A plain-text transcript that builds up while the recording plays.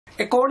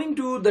According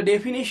to the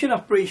definition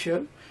of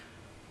pressure,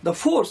 the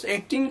force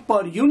acting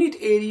per unit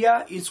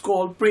area is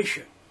called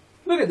pressure.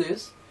 Look at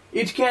this.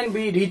 It can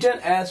be written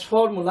as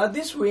formula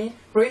this way: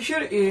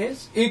 pressure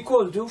is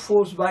equal to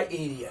force by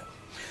area.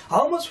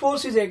 How much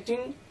force is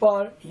acting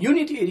per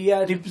unit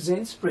area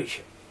represents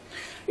pressure.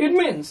 It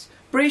means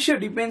pressure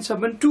depends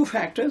upon two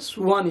factors.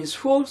 One is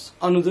force,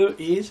 another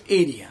is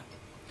area.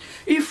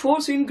 If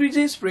force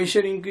increases,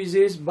 pressure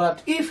increases,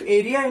 but if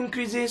area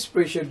increases,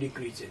 pressure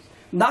decreases.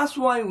 That's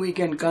why we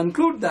can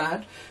conclude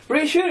that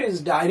pressure is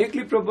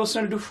directly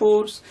proportional to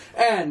force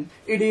and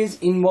it is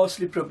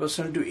inversely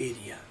proportional to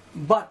area.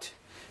 But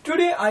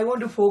today I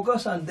want to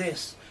focus on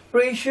this.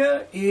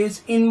 Pressure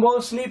is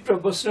inversely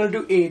proportional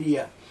to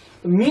area.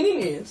 The meaning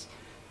is,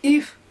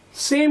 if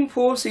same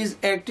force is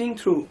acting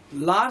through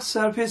large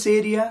surface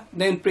area,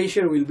 then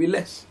pressure will be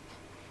less.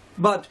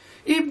 But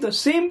if the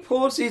same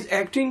force is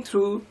acting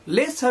through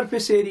less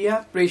surface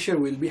area, pressure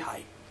will be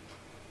high.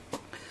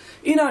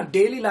 In our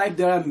daily life,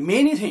 there are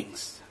many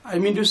things,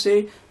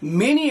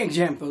 many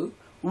examples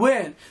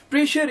where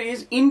pressure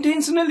is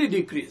intentionally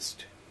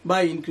decreased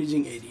by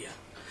increasing area.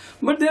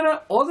 But there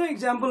are other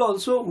examples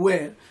also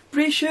where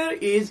pressure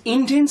is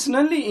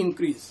intentionally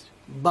increased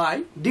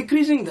by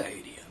decreasing the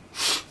area.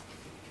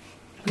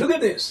 Look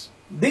at this.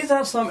 These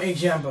are some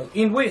examples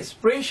in which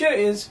pressure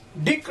is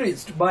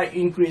decreased by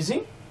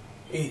increasing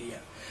area.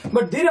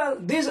 But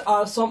these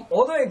are some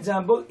other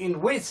examples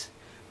in which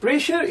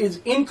pressure is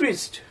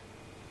increased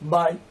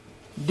by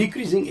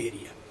decreasing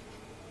area.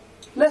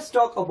 Let's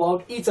talk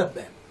about each of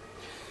them.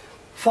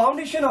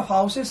 Foundation of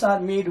houses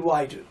are made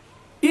wider.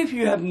 If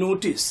you have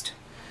noticed,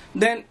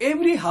 then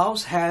every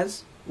house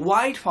has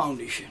wide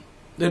foundation.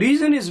 The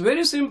reason is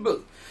very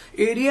simple.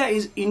 Area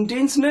is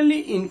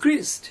intentionally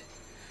increased,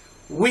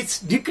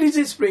 which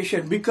decreases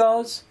pressure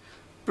because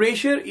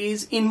pressure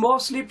is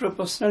inversely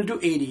proportional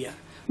to area.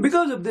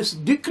 Because of this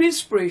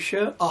decreased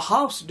pressure, a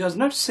house does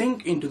not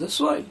sink into the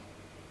soil.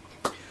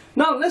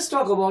 Now let's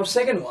talk about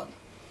second one.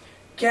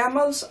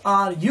 Camels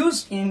are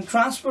used in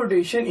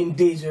transportation in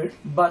desert,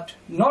 but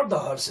not the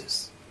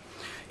horses.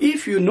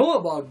 If you know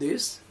about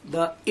this,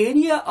 the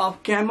area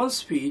of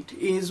camel's feet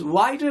is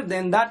wider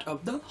than that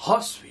of the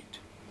horse feet.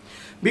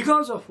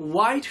 Because of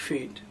wide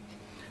feet,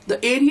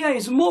 the area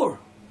is more.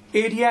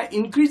 Area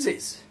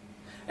increases.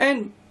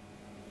 And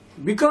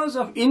because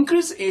of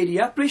increased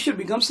area, pressure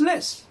becomes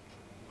less.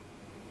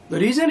 The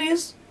reason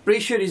is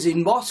pressure is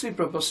inversely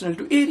proportional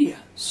to area.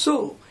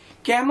 So,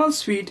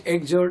 camel's feet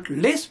exert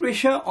less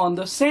pressure on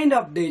the sand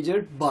of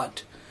desert,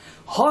 but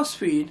horse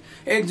feet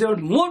exert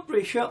more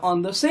pressure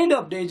on the sand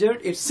of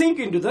desert. It sinks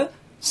into the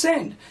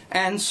sand,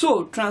 and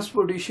so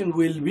transportation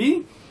will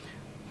be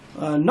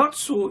not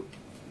so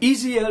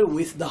easier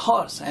with the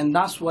horse, and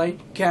that's why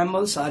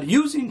camels are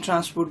used in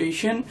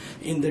transportation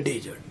in the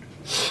desert.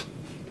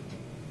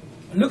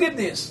 Look at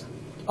this.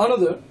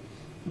 Another,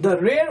 the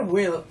rear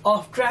wheel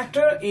of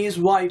tractor is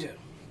wider.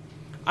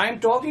 I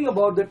am talking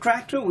about the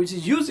tractor which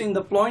is used in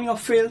the plowing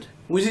of field,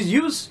 which is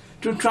used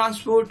to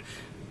transport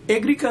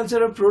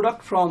agricultural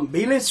product from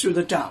village to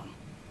the town.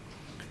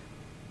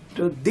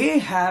 So they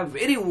have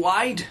very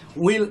wide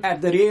wheel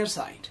at the rear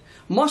side.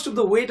 Most of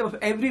the weight of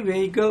every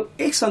vehicle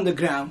is on the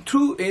ground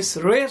through its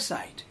rear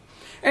side.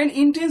 And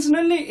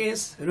intentionally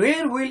its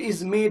rear wheel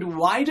is made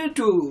wider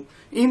to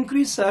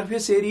increase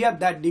surface area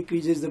that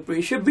decreases the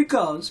pressure,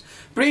 because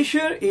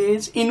pressure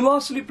is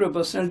inversely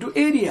proportional to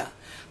area.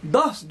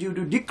 Thus, due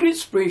to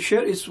decreased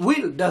pressure, its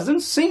wheel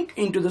doesn't sink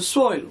into the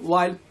soil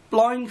while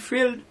plowing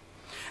field,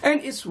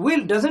 and its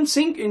wheel doesn't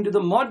sink into the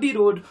muddy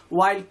road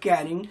while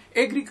carrying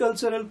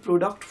agricultural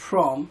product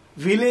from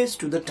village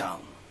to the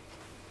town.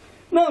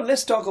 Now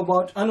let's talk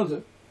about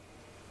another.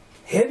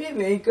 Heavy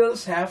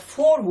vehicles have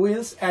four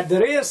wheels at the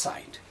rear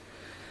side.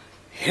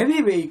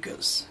 Heavy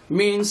vehicles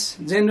means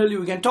generally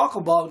we can talk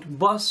about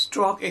bus,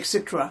 truck,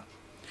 etc.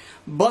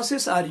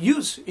 Buses are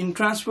used in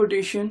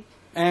transportation,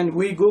 and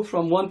we go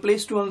from one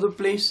place to another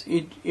place.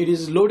 It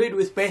is loaded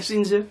with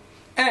passenger.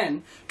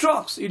 And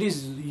trucks, it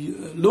is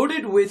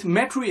loaded with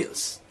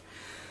materials.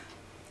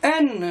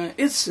 And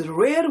its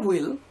rear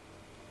wheel,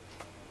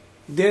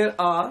 there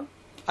are,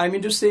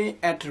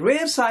 at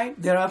rear side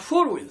there are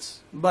four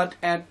wheels, but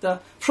at the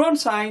front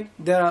side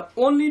there are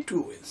only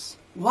two wheels.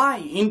 Why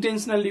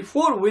intentionally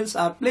four wheels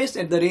are placed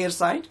at the rear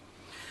side?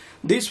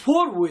 These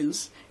four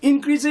wheels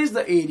increases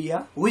the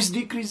area, which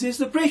decreases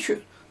the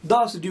pressure.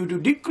 Thus, due to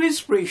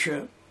decreased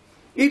pressure,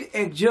 it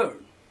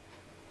exerts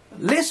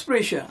less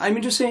pressure.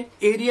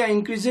 Area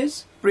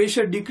increases,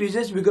 pressure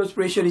decreases, because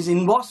pressure is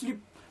inversely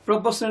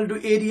proportional to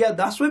area.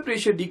 That's why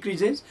pressure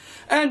decreases.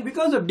 And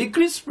because of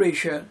decreased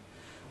pressure,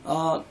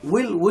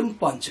 wheel won't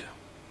puncture.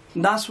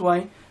 That's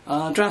why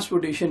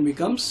transportation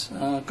becomes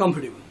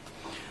comfortable.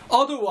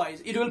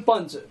 Otherwise, it will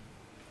puncture.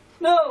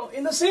 Now,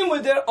 in the same way,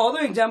 there are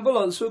other examples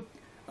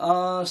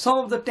also. Some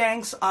of the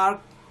tanks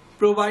are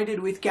provided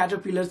with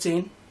caterpillar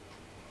chain,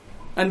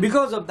 and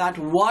because of that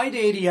wide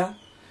area,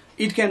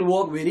 it can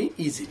walk very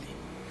easily.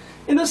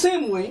 In the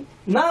same way,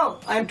 now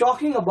I am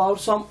talking about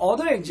some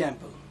other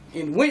example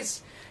in which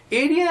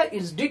area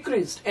is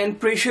decreased and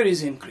pressure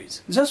is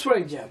increased. Just for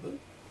example,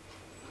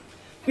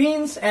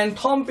 pins and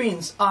thumb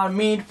pins are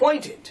made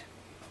pointed.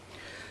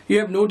 You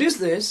have noticed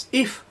this.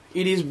 If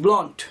it is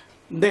blunt,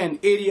 then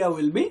area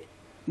will be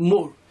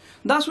more.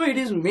 That's why it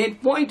is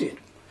made pointed.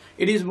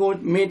 It is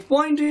made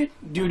pointed,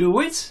 due to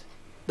which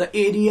the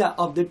area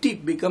of the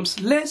tip becomes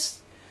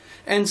less,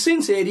 and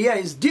since area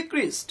is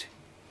decreased,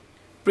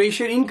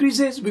 pressure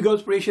increases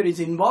because pressure is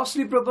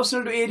inversely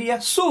proportional to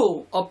area.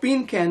 So a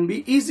pin can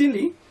be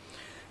easily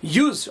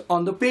used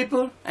on the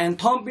paper and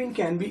thumb pin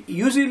can be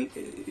easily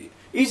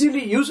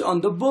used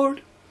on the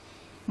board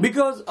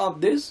because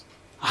of this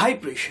high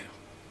pressure.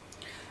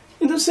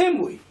 In the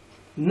same way,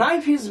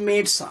 knife is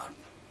made sharp.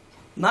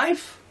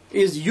 Knife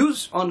is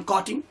used on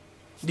cutting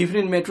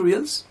different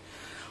materials.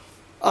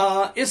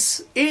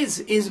 Its edge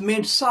is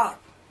made sharp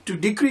to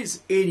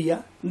decrease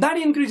area. That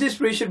increases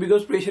pressure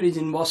because pressure is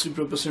inversely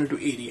proportional to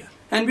area.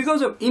 And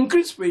because of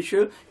increased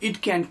pressure,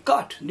 it can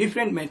cut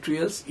different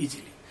materials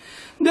easily.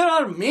 There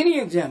are many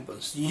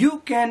examples.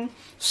 You can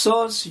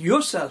search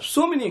yourself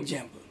so many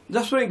examples.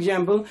 Just for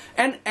example,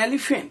 an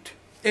elephant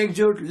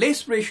exerts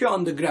less pressure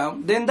on the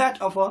ground than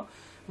that of a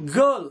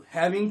girl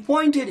having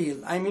pointed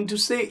heel. I mean to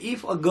say,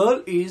 if a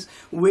girl is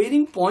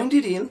wearing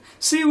pointed heel,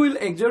 she will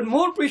exert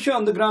more pressure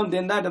on the ground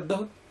than that of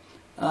the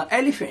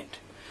elephant.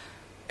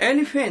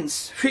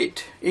 Elephant's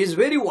feet is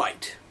very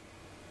wide,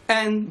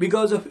 and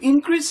because of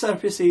increased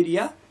surface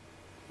area,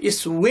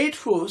 its weight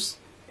force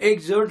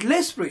exerts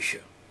less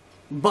pressure.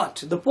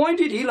 But the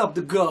pointed heel of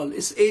the girl,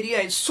 its area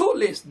is so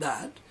less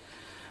that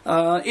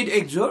it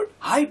exerts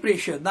high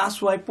pressure.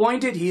 That's why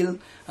pointed heel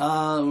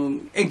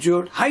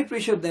exerts high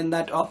pressure than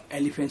that of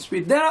elephant's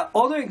feet. There are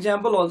other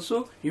examples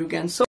also you can search.